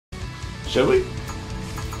Should we?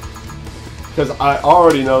 Because I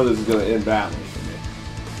already know this is going to end badly for me.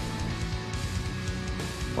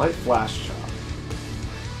 Light flash chop.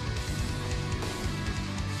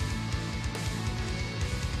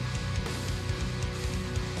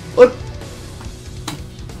 Look.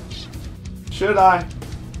 Should I?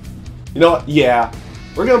 You know what? Yeah.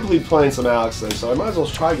 We're going to be playing some Alex then, so I might as well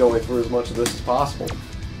try going through as much of this as possible.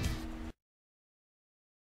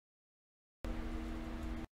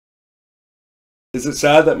 Is it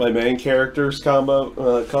sad that my main character's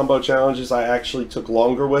combo challenges I actually took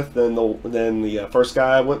longer with than the first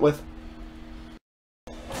guy I went with?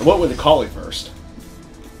 I went with the Collie first.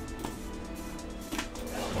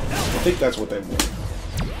 I think that's what they want.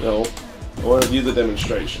 No, I want to view the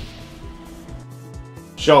demonstration.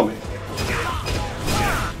 Show me.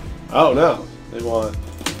 Oh no, they want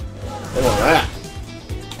that.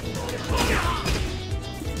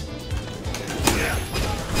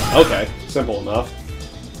 Okay. Simple enough.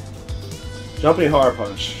 Jumping hard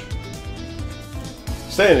punch.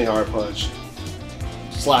 Standing hard punch.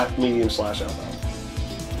 Slap medium slash elbow.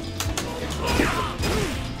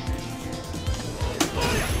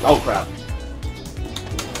 Oh crap.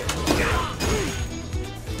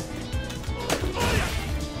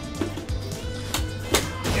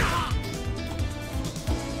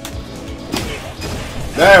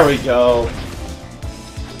 There we go.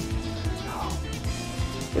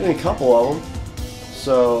 Getting a couple of them,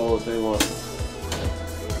 so they want.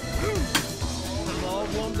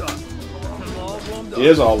 He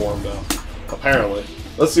is all warmed up, apparently.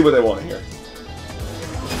 Let's see what they want here.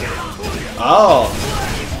 Oh,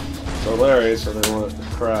 so Larry, so they want the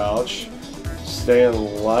crouch, stand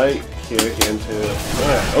light kick into.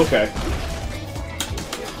 Yeah, okay.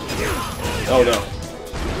 Oh no.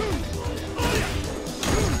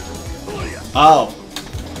 Oh,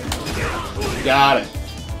 got it.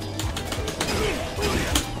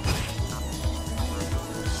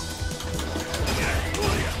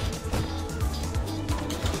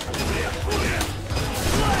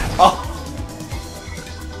 Oh!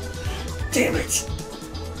 Damn it!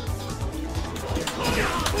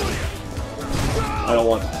 I don't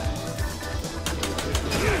want that.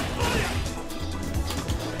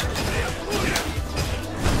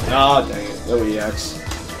 Ah, dang it. No EX.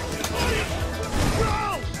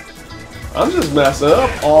 I'm just messing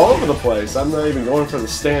up all over the place. I'm not even going for the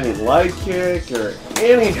standing light kick or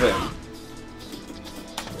anything.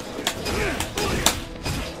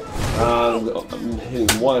 I'm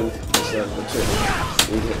hitting one instead of the two.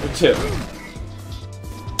 We hit the two.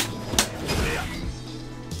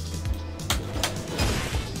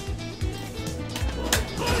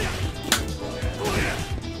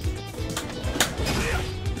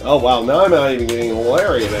 Oh wow, now I'm not even getting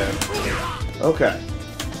lariat in. Okay.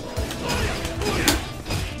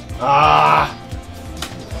 Ah!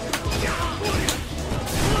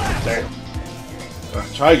 Damn.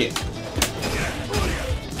 Alright, try again.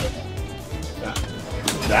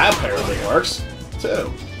 That apparently works,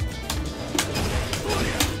 too.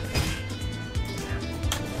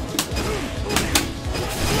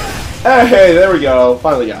 Hey, there we go.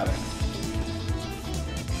 Finally got it.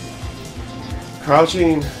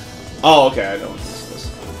 Crouching. Oh, okay, I know what this is.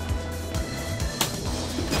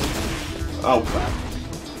 Oh, crap.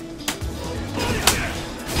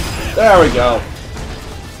 There we go.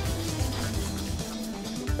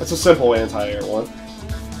 That's a simple anti-air one.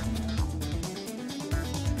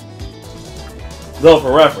 Though,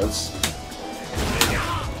 for reference,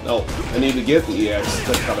 no, I need to get the EX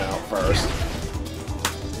to come out first.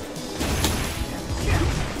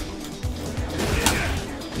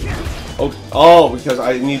 Oh, because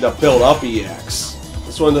I need to build up EX.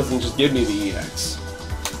 This one doesn't just give me the EX.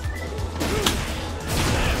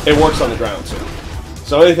 It works on the ground, too.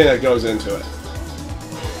 So anything that goes into it.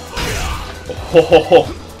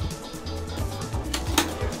 Oh.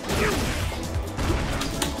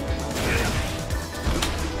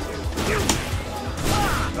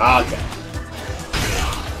 Okay.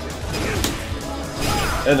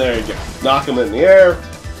 And there you go. Knock him in the air.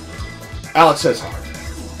 Alex hits hard.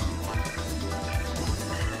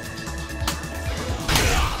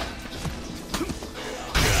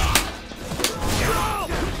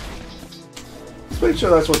 Let's make sure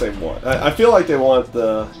that's what they want. I feel like they want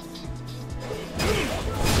the...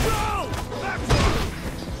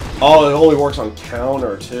 Oh, it only works on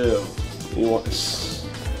counter, too. You want this...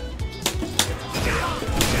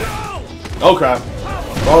 Oh crap.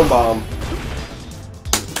 Wrong bomb.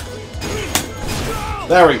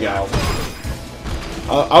 There we go.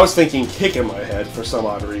 I was thinking kick in my head for some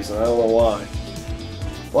odd reason. I don't know why.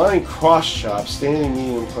 Flying cross chop, standing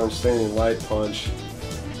medium punch, standing light punch.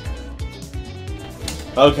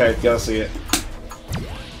 Okay, gotta see it.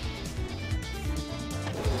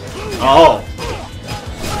 Oh.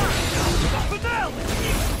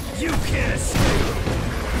 You can't escape.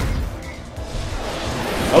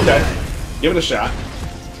 Okay. Give it a shot.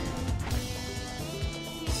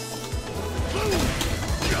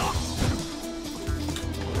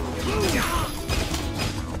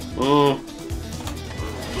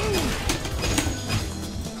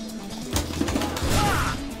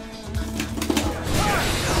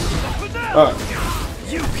 Alright.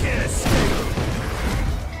 You can't escape.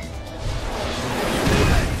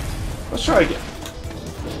 Let's try again.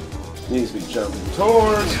 Needs to be jumping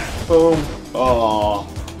towards. Boom. Oh.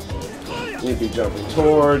 Need to be jumping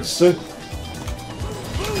towards.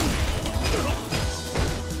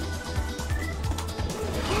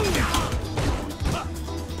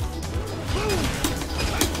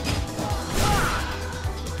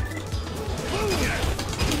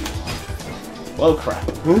 Well, crap.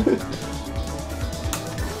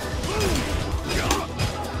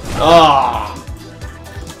 Ah!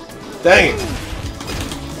 Dang it!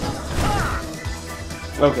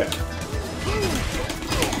 Okay.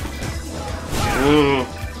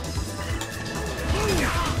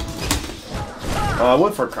 I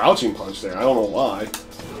went for a crouching punch there. I don't know why.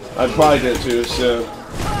 I probably did it too soon.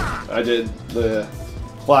 I did the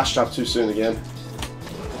flash chop too soon again.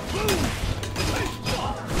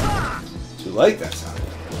 Too late that time.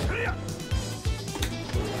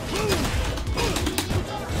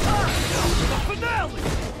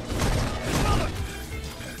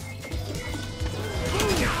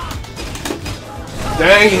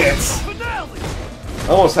 Dang it!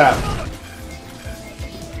 Almost happened.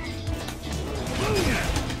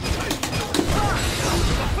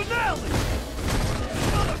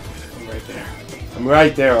 I'm right there. I'm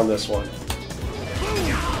right there on this one.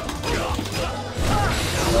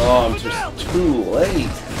 Oh, I'm just too late.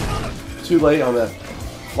 Too late on that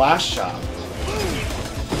flash chop.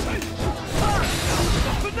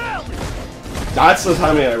 That's the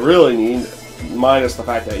timing I really need, minus the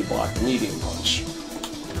fact that he blocked the medium punch.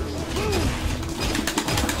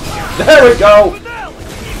 There we go!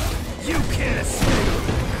 You can't escape.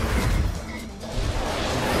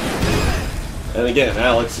 And again,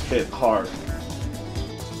 Alex hit hard.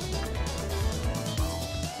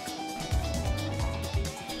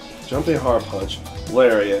 Jumping hard punch,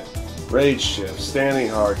 lariat, rage shift, standing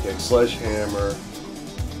hard kick, sledgehammer.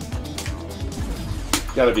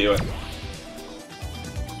 Gotta view it.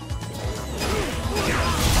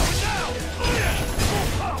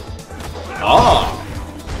 Ah!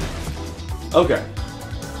 Okay.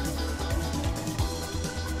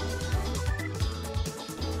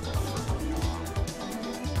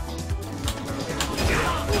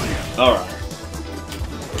 Alright.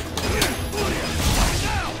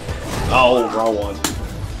 Oh, wrong one.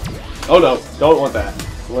 Oh no, don't want that.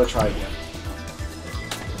 I'm gonna try again.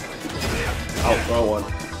 Oh, wrong one.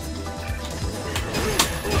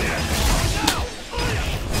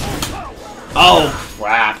 Oh,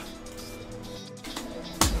 crap.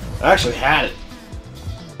 I actually had it.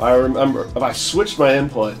 I remember, if I switched my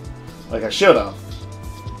input, like I should have,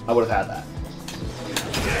 I would have had that.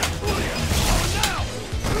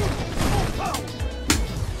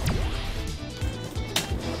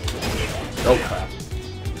 Oh crap.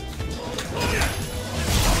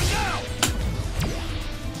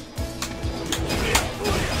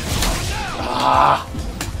 Ah!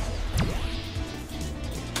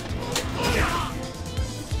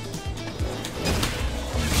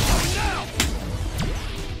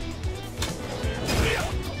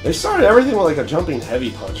 They started everything with like a jumping heavy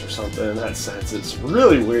punch or something in that sense. It's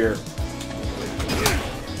really weird.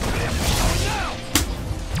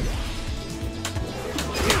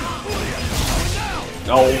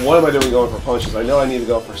 Oh, what am I doing going for punches? I know I need to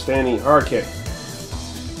go for standing hard kick.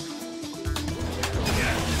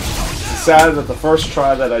 It's sad that the first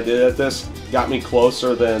try that I did at this got me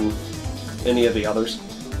closer than any of the others.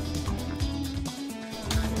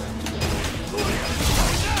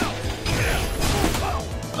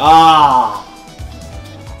 Ah!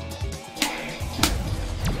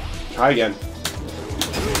 Try again.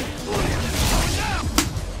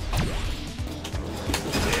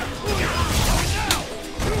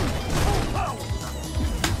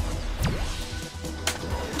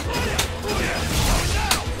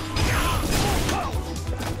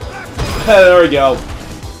 There we go.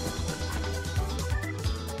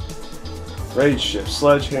 Rage shift,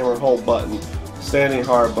 sledgehammer, hold button, standing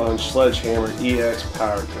hard punch, sledgehammer, EX,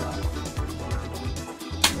 power cut.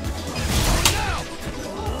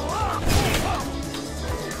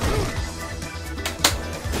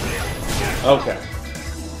 Okay.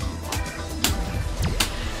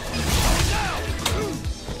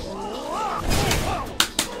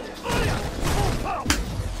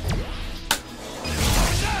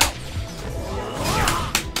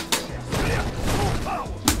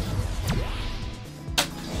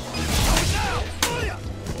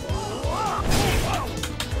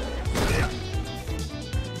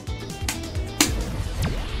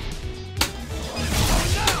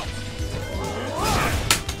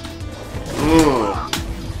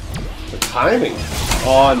 timing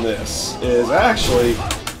on this is actually...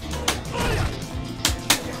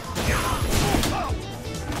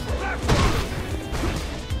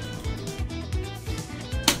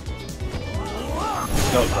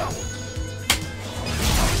 no problem.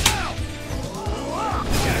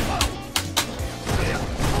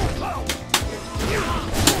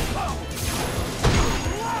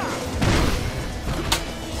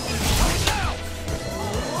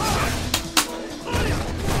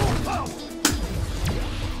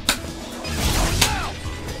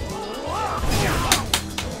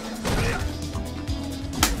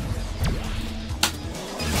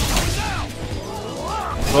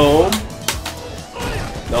 Boom.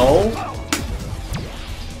 No.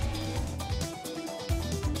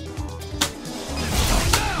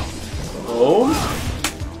 Boom.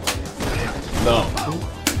 No.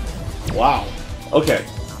 Wow. Okay.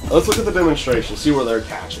 Let's look at the demonstration, see where they're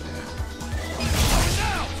catching.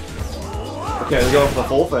 Okay, they're going for the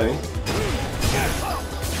full thing.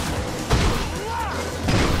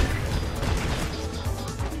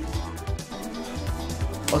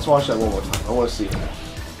 Let's watch that one more time. I want to see that.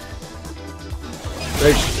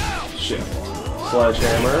 Great shift.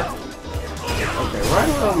 Sledgehammer. Okay, right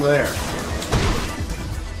around there.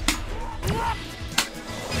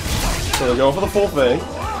 So they're going for the full thing.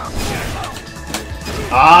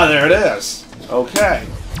 Ah, there it is. Okay.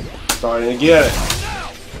 Starting to get it.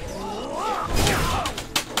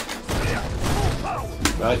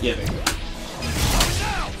 Not getting it.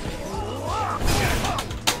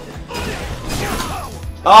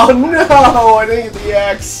 Oh no! I didn't get the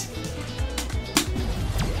X!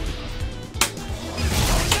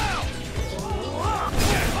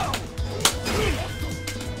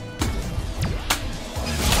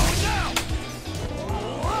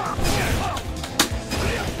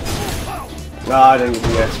 No, I didn't get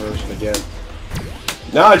the X version again.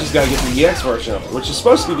 Now I just gotta get the EX version of it, which is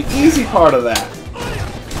supposed to be the easy part of that.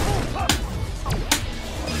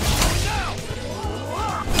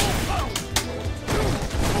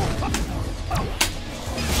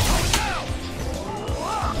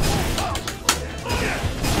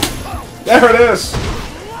 There it is!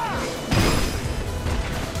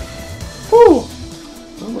 Whew!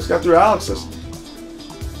 Almost got through Alex's.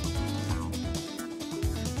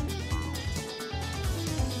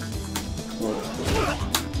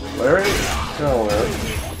 Larry? Oh, Larry.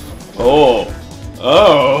 Oh!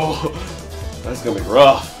 Oh! That's gonna be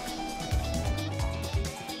rough.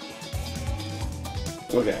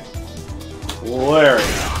 Okay. Larry.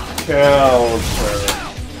 Counter.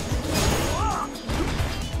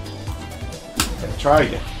 Try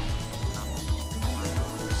again.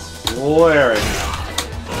 Larry.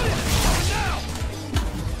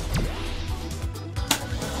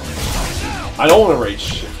 I don't want to rage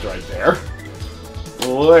shift right there.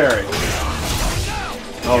 Larry.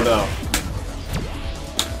 Oh no.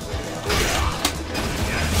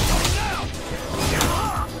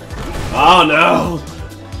 Oh no.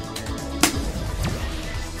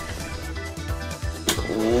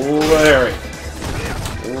 Larry.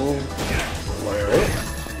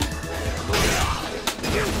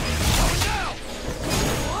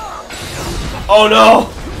 Oh no!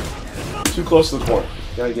 Too close to the corner.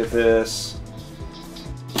 Gotta get this.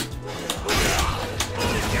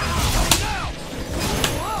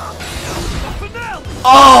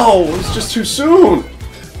 Oh! It was just too soon!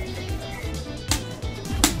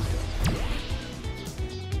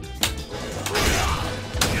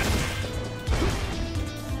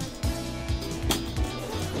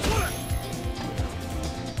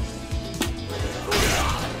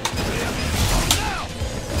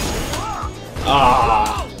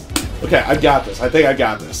 Ah! Okay, I got this. I think I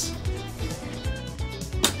got this.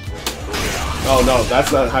 Oh no,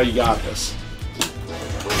 that's not how you got this.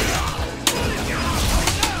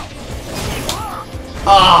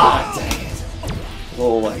 Ah, dang it. A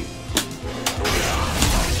little late.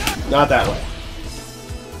 Not that way.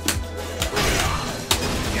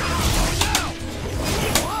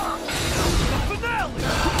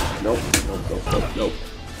 Nope, nope, nope, nope, nope.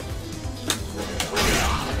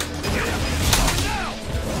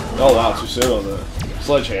 Oh wow, too soon on the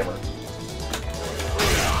sledgehammer.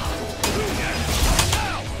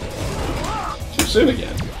 Too soon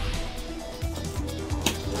again.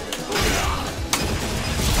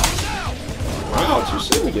 Wow, too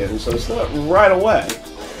soon again, so it's not right away.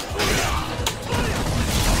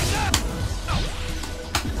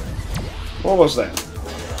 What was that?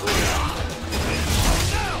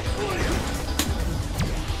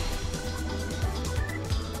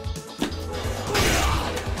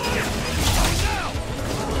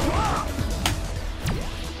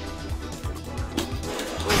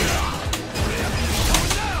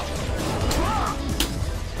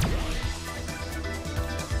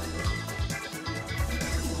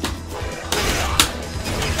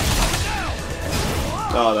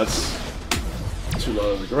 Oh, that's too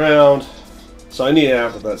low to the ground. So I need it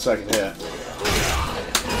after that second hit.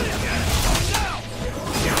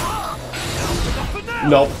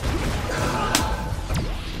 Nope.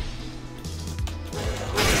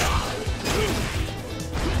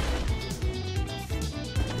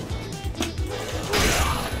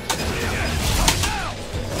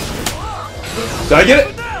 Did I get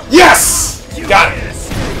it? Yes! Got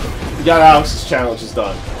it! You got Alex's challenge is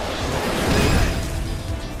done.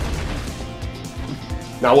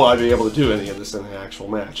 Now will I be able to do any of this in an actual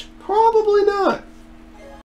match? Probably not.